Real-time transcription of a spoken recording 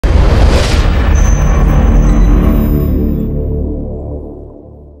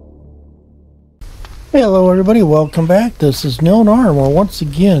Hello everybody, welcome back. This is Nilnyar and we're once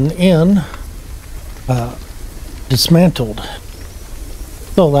again in Dysmantled.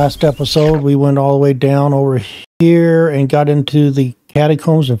 So last episode we went all the way down over here and got into the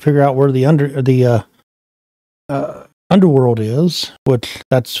catacombs and figure out where the underworld is, which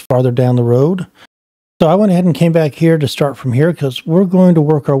that's farther down the road. So I went ahead and came back here to start from here because we're going to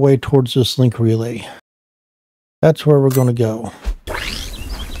work our way towards this link relay. That's where we're going to go.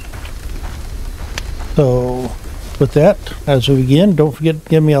 So, with that, as we begin, don't forget to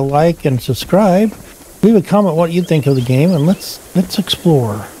give me a like and subscribe. Leave a comment what you think of the game, and let's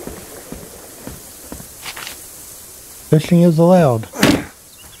explore. Fishing is allowed.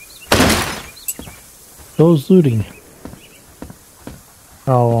 Those looting.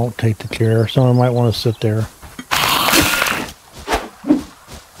 Oh, I won't take the chair. Someone might want to sit there.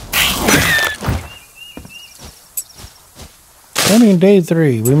 Only day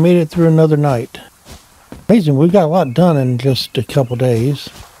 3. We made it through another night. Amazing, we got a lot done in just a couple days.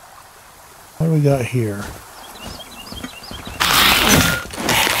 What do we got here?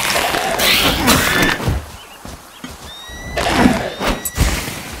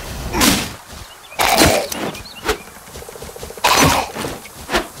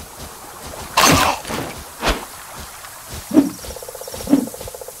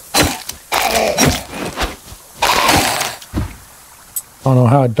 I don't know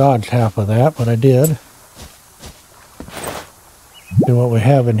how I dodged half of that, but I did. See what we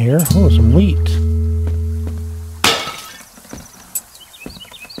have in here. Oh, some wheat.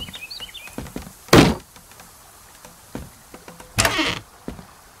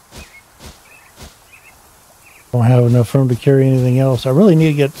 Don't have enough room to carry anything else. I really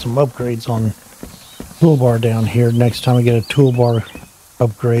need to get some upgrades on toolbar down here next time I get a toolbar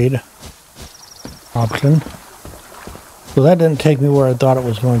upgrade option. So that didn't take me where I thought it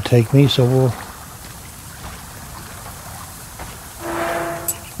was going to take me, so we'll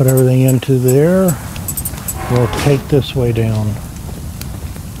put everything into there. We'll take this way down.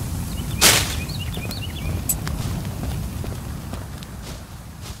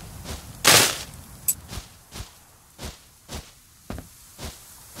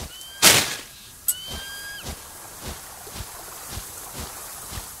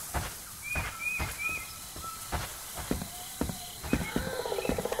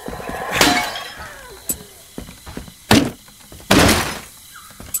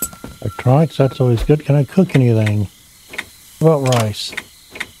 Electronics, that's always good. Can I cook anything? What about rice?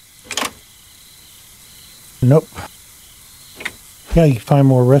 Nope. Yeah, you can find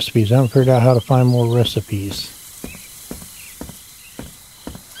more recipes. I haven't figured out how to find more recipes.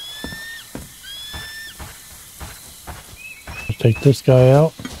 Let's take this guy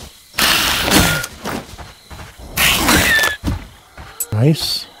out.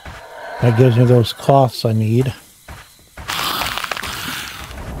 Nice. That gives me those cloths I need.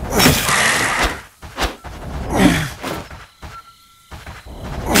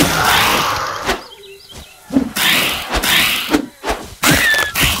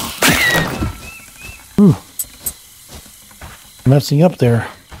 Messing up there.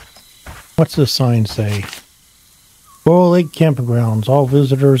 What's this sign say? Coral Lake Campgrounds. All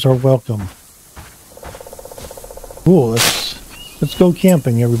visitors are welcome. Cool. Let's go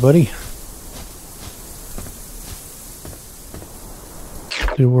camping, everybody.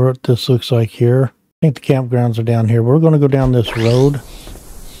 See what this looks like here. I think the campgrounds are down here. We're going to go down this road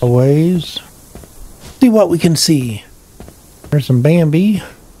a ways. See what we can see. There's some Bambi.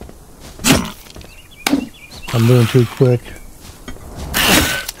 I'm moving too quick.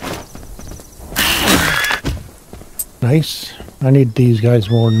 Nice. I need these guys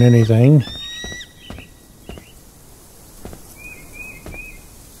more than anything.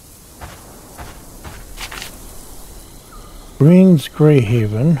 Green's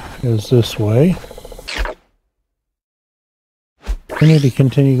Greyhaven is this way. We need to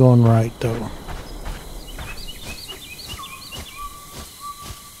continue going right though.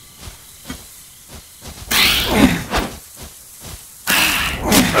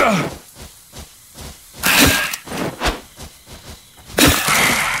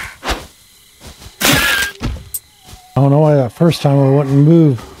 I don't know why that first time I wouldn't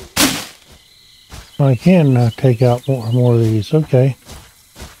move. I can take out more of these. Okay.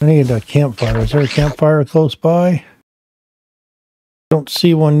 I need a campfire. Is there a campfire close by? Don't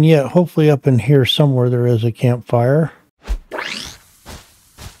see one yet. Hopefully up in here somewhere there is a campfire.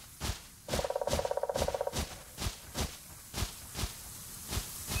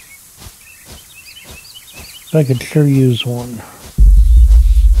 I could sure use one.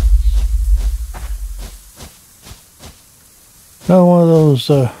 Another one of those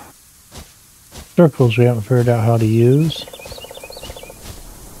circles we haven't figured out how to use.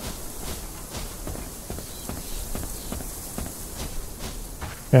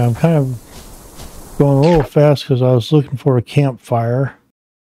 Yeah, I'm kind of going a little fast because I was looking for a campfire.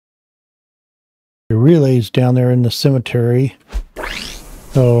 The relay's down there in the cemetery.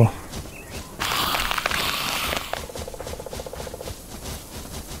 So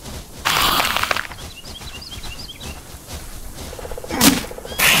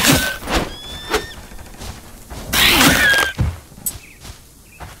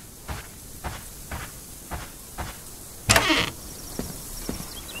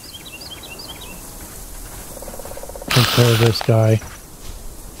take care of this guy.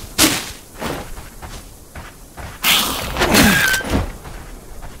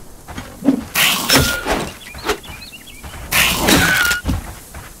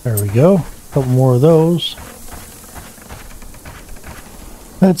 There we go. A couple more of those.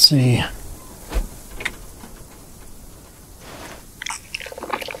 Let's see.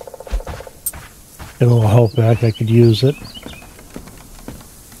 Get a little help back. I could use it.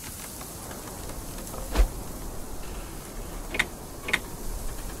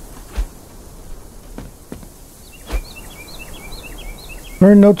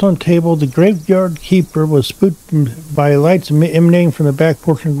 Learn notes on table. The graveyard keeper was spooked by lights emanating from the back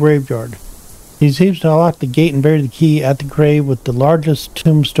portion of the graveyard. He seems to unlock the gate and bury the key at the grave with the largest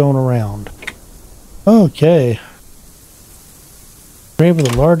tombstone around. Okay. Grave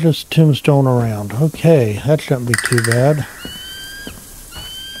with the largest tombstone around. Okay, that shouldn't be too bad.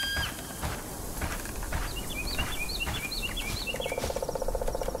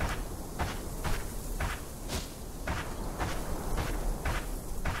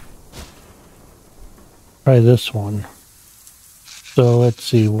 Try this one. So let's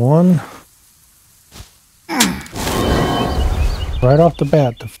see, one. Right off the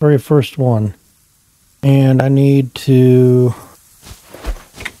bat, the very first one. And I need to...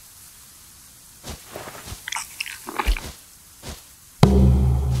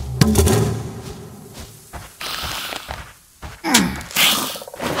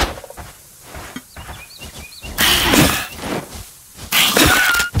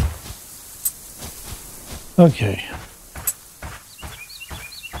 Okay.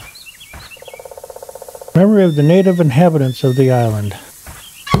 Memory of the native inhabitants of the island.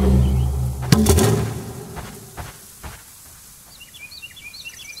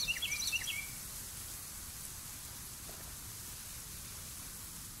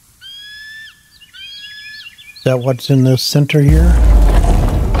 Is that what's in the center here?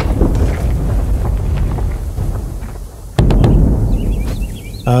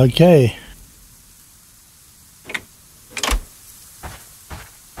 Okay.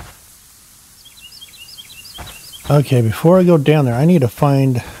 Okay, before I go down there, I need to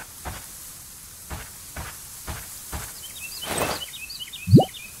find...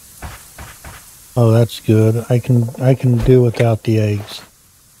 Oh, that's good. I can do without the eggs.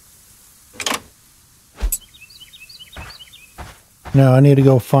 Now I need to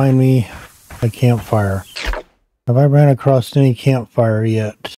go find me a campfire. Have I ran across any campfire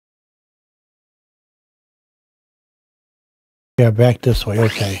yet? Yeah, back this way.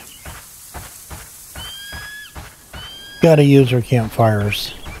 Okay. Gotta use our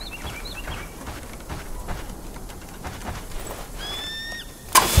campfires.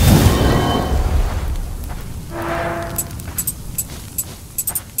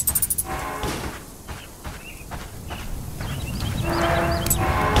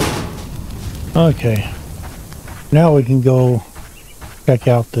 Okay. Now we can go check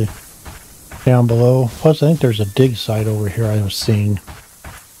out the down below. Plus I think there's a dig site over here I was seeing.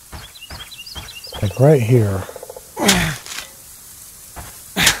 Like right here.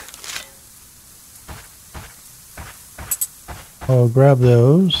 I'll grab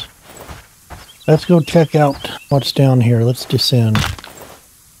those. Let's go check out what's down here. Let's descend.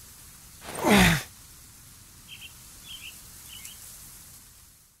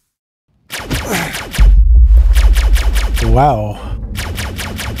 Wow.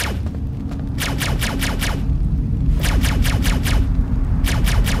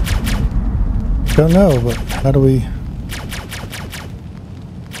 Don't know, but how do we...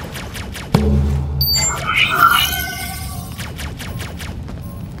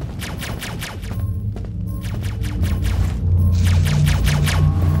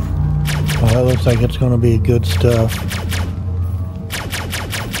 That looks like it's going to be good stuff.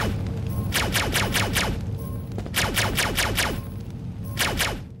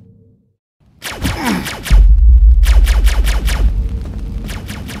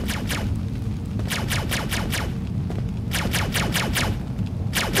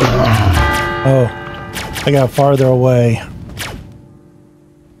 Oh, I got farther away.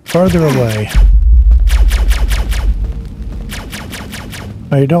 Farther away.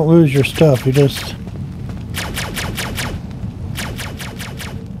 Oh, you don't lose your stuff, you just...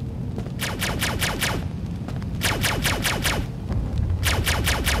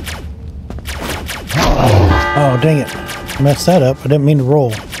 Oh, dang it. Messed that up. I didn't mean to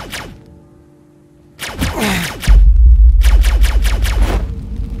roll.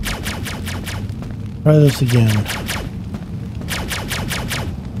 Try this again.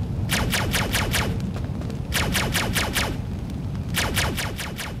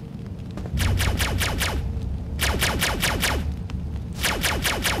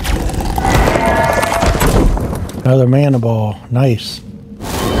 Another mana ball. Nice.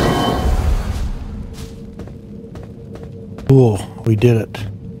 Cool. We did it.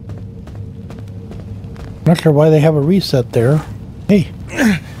 Not sure why they have a reset there. Hey.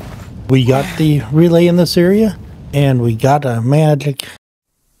 We got the relay in this area, and we got a magic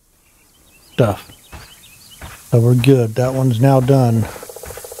stuff. So we're good. That one's now done.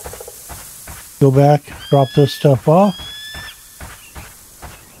 Go back, drop this stuff off.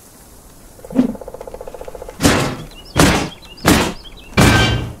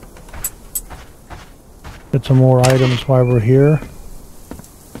 Get some more items while we're here.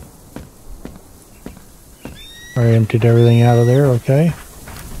 I emptied everything out of there, okay.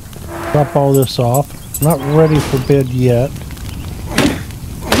 Drop all this off. Not ready for bed yet.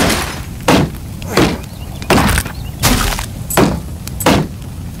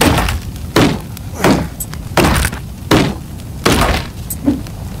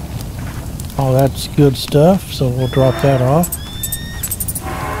 Oh, that's good stuff, so we'll drop that off.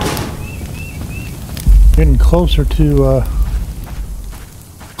 Getting closer to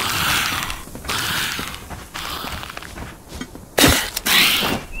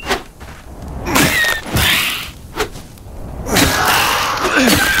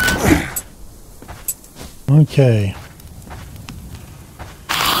okay.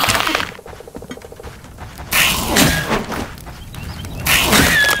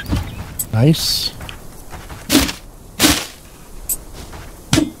 Nice.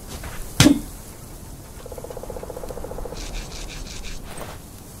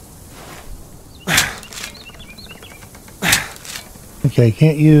 Okay,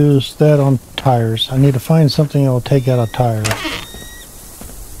 can't use that on tires. I need to find something that will take out a tire.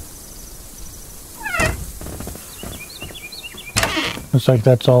 Looks like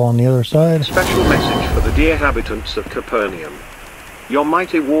that's all on the other side. Special message for the dear inhabitants of Capernaum. Your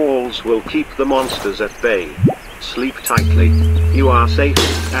mighty walls will keep the monsters at bay. Sleep tightly. You are safe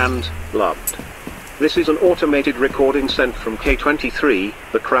and loved. This is an automated recording sent from K23,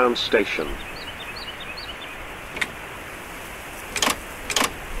 the Crown Station.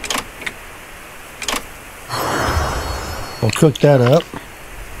 We'll cook that up.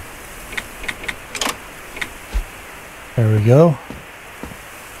 There we go.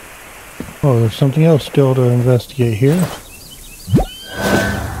 Oh, there's something else still to investigate here.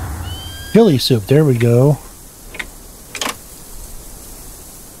 Chili soup, there we go.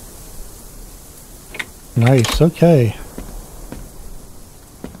 Nice, okay.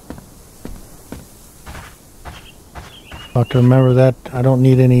 Have to remember that I don't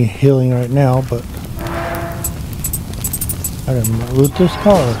need any healing right now, but I didn't loot this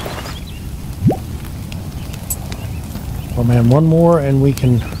car. Oh man, one more and we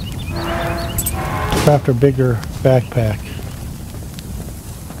can craft a bigger backpack.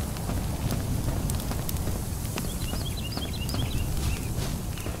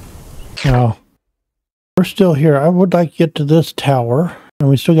 Now, we're still here. I would like to get to this tower, and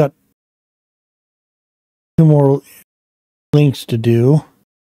we still got 2 more links to do.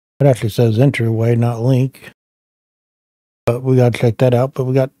 It actually says entryway, not link. But we got to check that out. But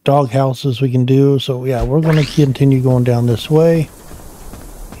we got dog houses we can do. So yeah, we're going to continue going down this way.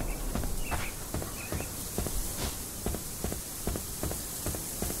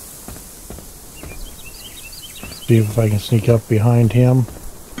 See if I can sneak up behind him.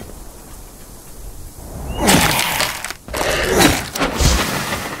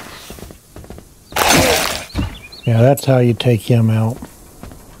 Yeah, that's how you take him out.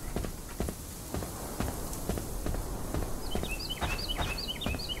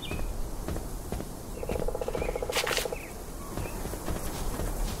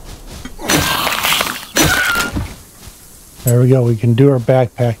 There we go. We can do our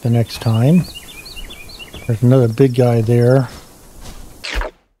backpack the next time. There's another big guy there.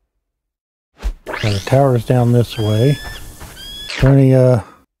 Now the tower's down this way.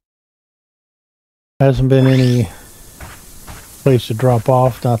 Hasn't been any place to drop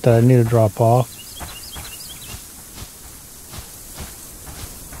off. Not that I need to drop off.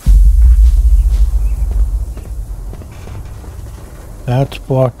 That's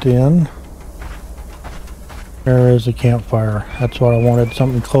blocked in. There is a campfire. That's what I wanted.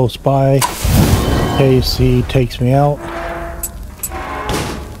 Something close by. In case he takes me out.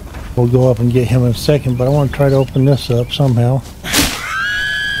 We'll go up and get him in a second, but I want to try to open this up somehow.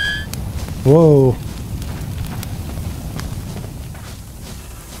 Whoa.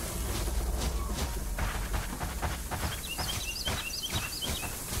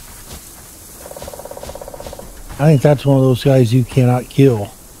 I think that's one of those guys you cannot kill.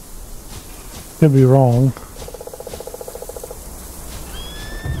 Could be wrong.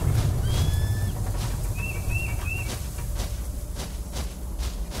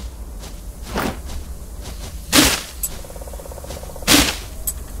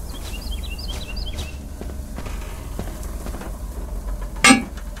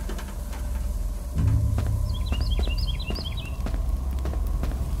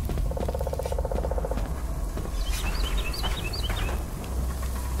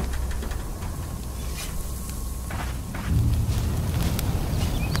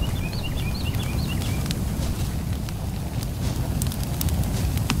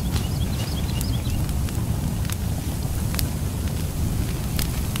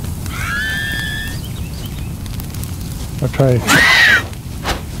 I'll try.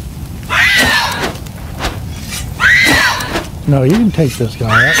 No, you can take this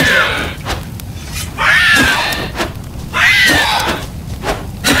guy out.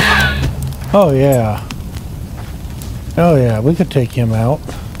 Oh yeah. Oh yeah, we could take him out.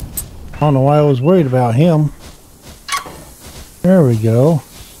 I don't know why I was worried about him. There we go.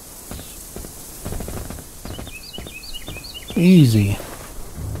 Easy.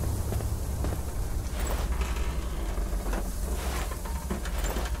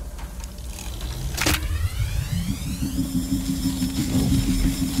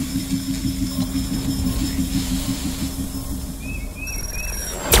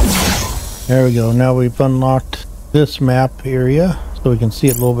 There we go. Now we've unlocked this map area so we can see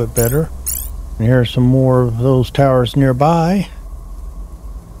it a little bit better. And here are some more of those towers nearby.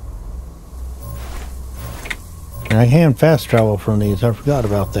 And I can fast travel from these. I forgot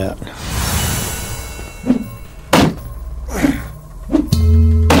about that.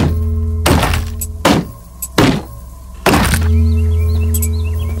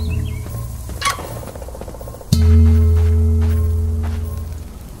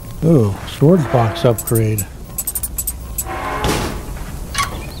 Ooh, storage box upgrade.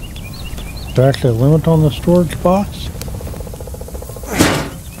 Is there actually a limit on the storage box?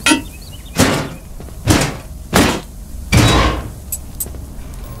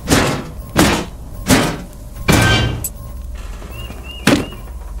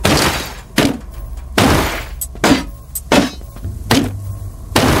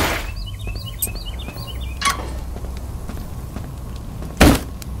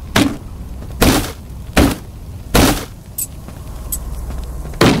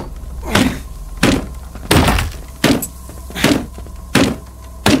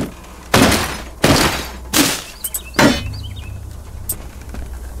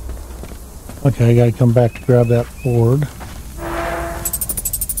 Okay, I gotta come back to grab that board.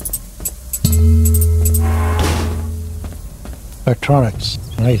 Electronics,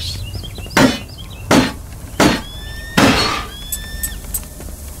 nice.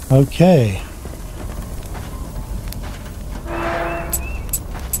 Okay.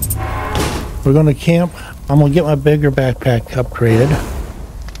 We're gonna camp. I'm gonna get my bigger backpack upgraded.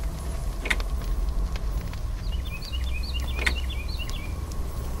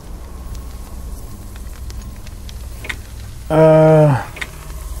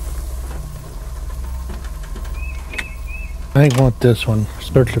 I think I want this one,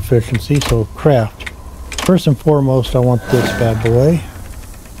 search efficiency, so craft. First and foremost, I want this bad boy.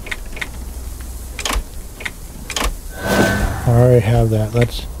 I already have that.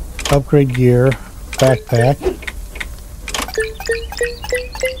 Let's upgrade gear, backpack.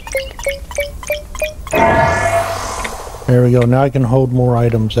 There we go, now I can hold more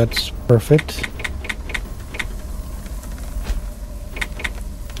items, that's perfect.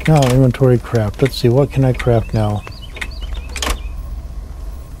 Now inventory craft, let's see, what can I craft now?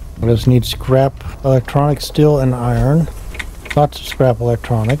 I just need scrap electronics, steel, and iron. Lots of scrap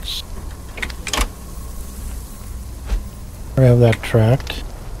electronics. I have that tracked.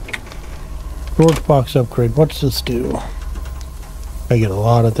 Storage box upgrade. What's this do? I get a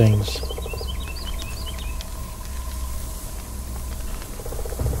lot of things.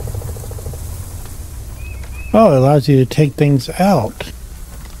 Oh, it allows you to take things out.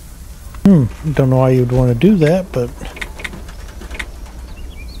 Don't know why you'd want to do that, but...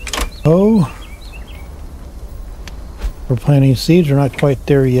 Oh. We're planting seeds. We're not quite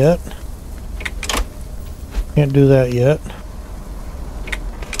there yet. Can't do that yet.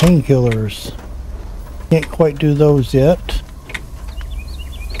 Painkillers. Can't quite do those yet.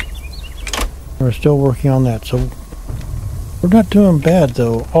 We're still working on that, so... We're not doing bad,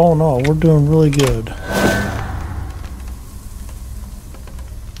 though. All in all, we're doing really good.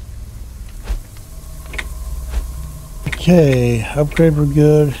 Okay, upgrade we're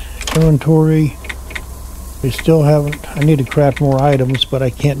good. Inventory. We still haven't... I need to craft more items, but I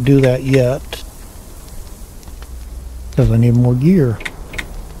can't do that yet. Because I need more gear.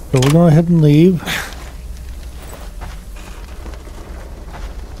 So we're going to go ahead and leave.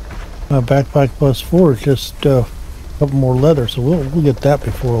 Backpack +4 is just a couple more leather, so we'll get that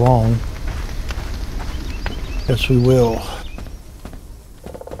before long. Yes, we will.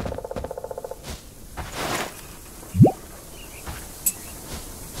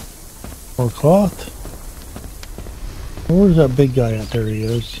 More cloth. Where's that big guy at? There he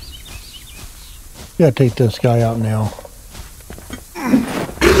is. Gotta take this guy out now.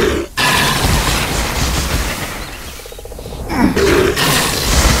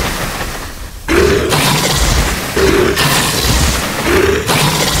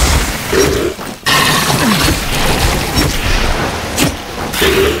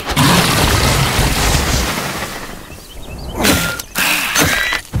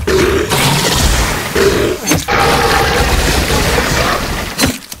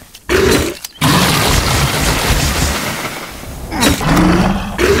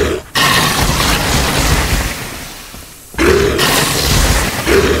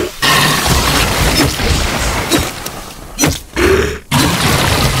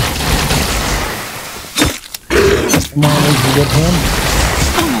 Come on, we can get him.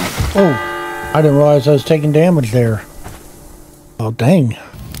 Oh, I didn't realize I was taking damage there. Oh, dang.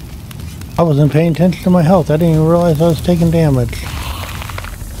 I wasn't paying attention to my health. I didn't even realize I was taking damage.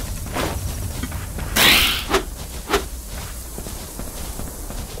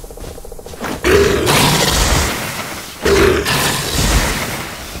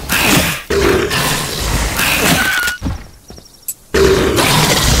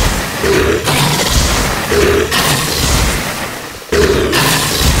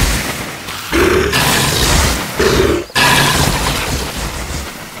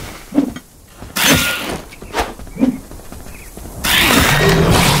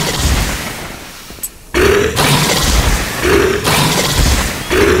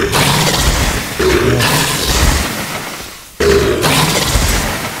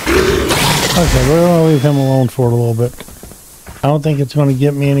 Okay, we're going to leave him alone for a little bit. I don't think it's going to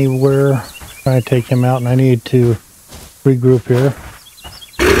get me anywhere trying to take him out, and I need to regroup here.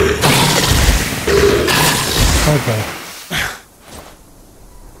 Okay.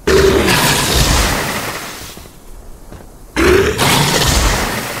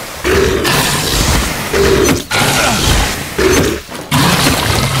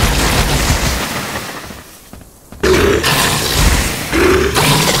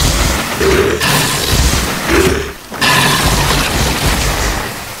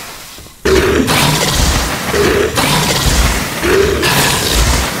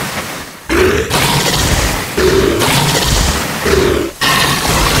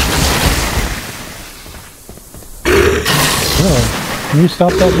 Can you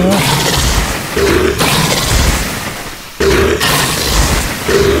stop that now?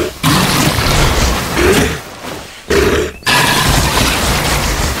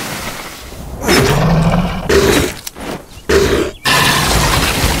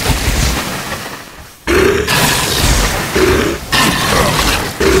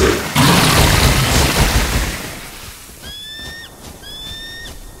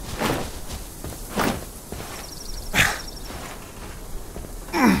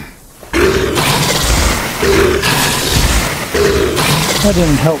 That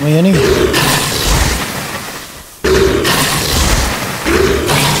didn't help me any.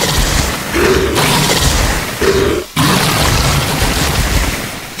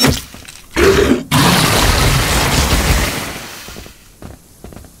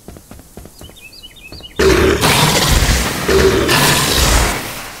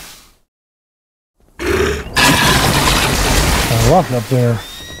 I walked up there.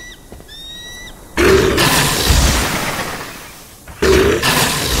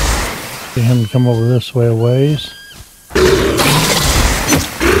 Get him to come over this way a ways.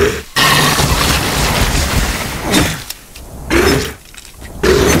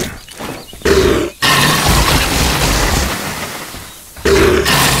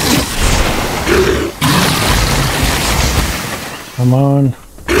 Come on.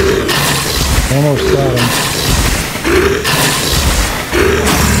 Almost got him.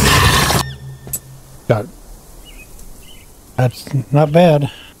 Got it. That's not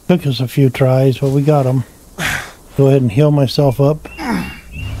bad. Took us a few tries, but we got him. Go ahead and heal myself up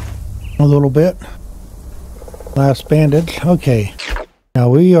a little bit. Last bandage. Okay. Now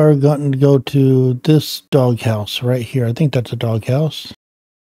we are going to go to this doghouse right here. I think that's a doghouse.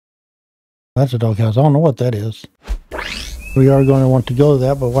 That's a doghouse. I don't know what that is. We are going to want to go to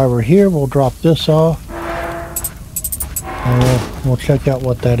that, but while we're here, we'll drop this off. And we'll check out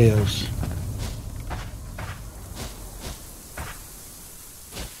what that is.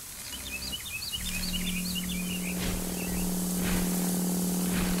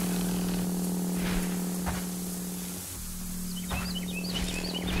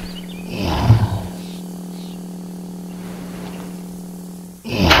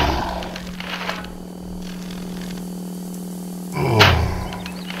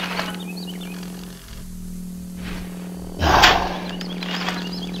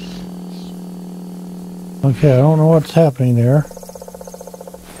 Okay, I don't know what's happening there.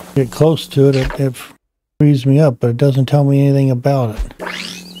 Get close to it, it frees me up, but it doesn't tell me anything about it.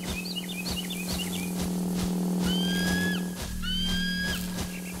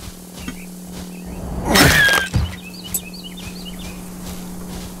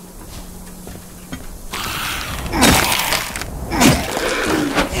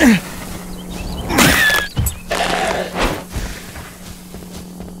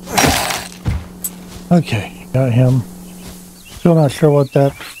 Okay, got him. Still not sure what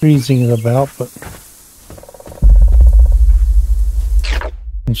that freezing is about, but...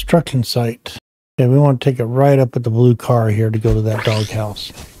 Construction site. Okay, we want to take it right up at the blue car here to go to that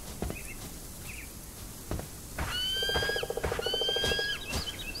doghouse.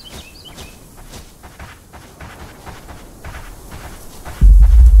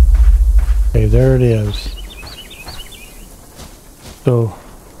 Okay, there it is. So...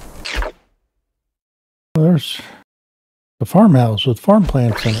 there's the farmhouse with farm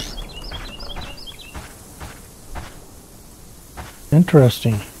plants in it.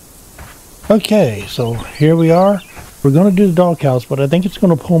 Interesting. Okay, so here we are. We're going to do the doghouse, but I think it's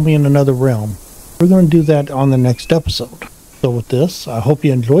going to pull me in another realm. We're going to do that on the next episode. So with this, I hope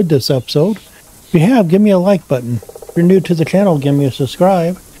you enjoyed this episode. If you have, give me a like button. If you're new to the channel, give me a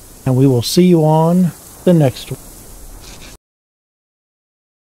subscribe. And we will see you on the next one.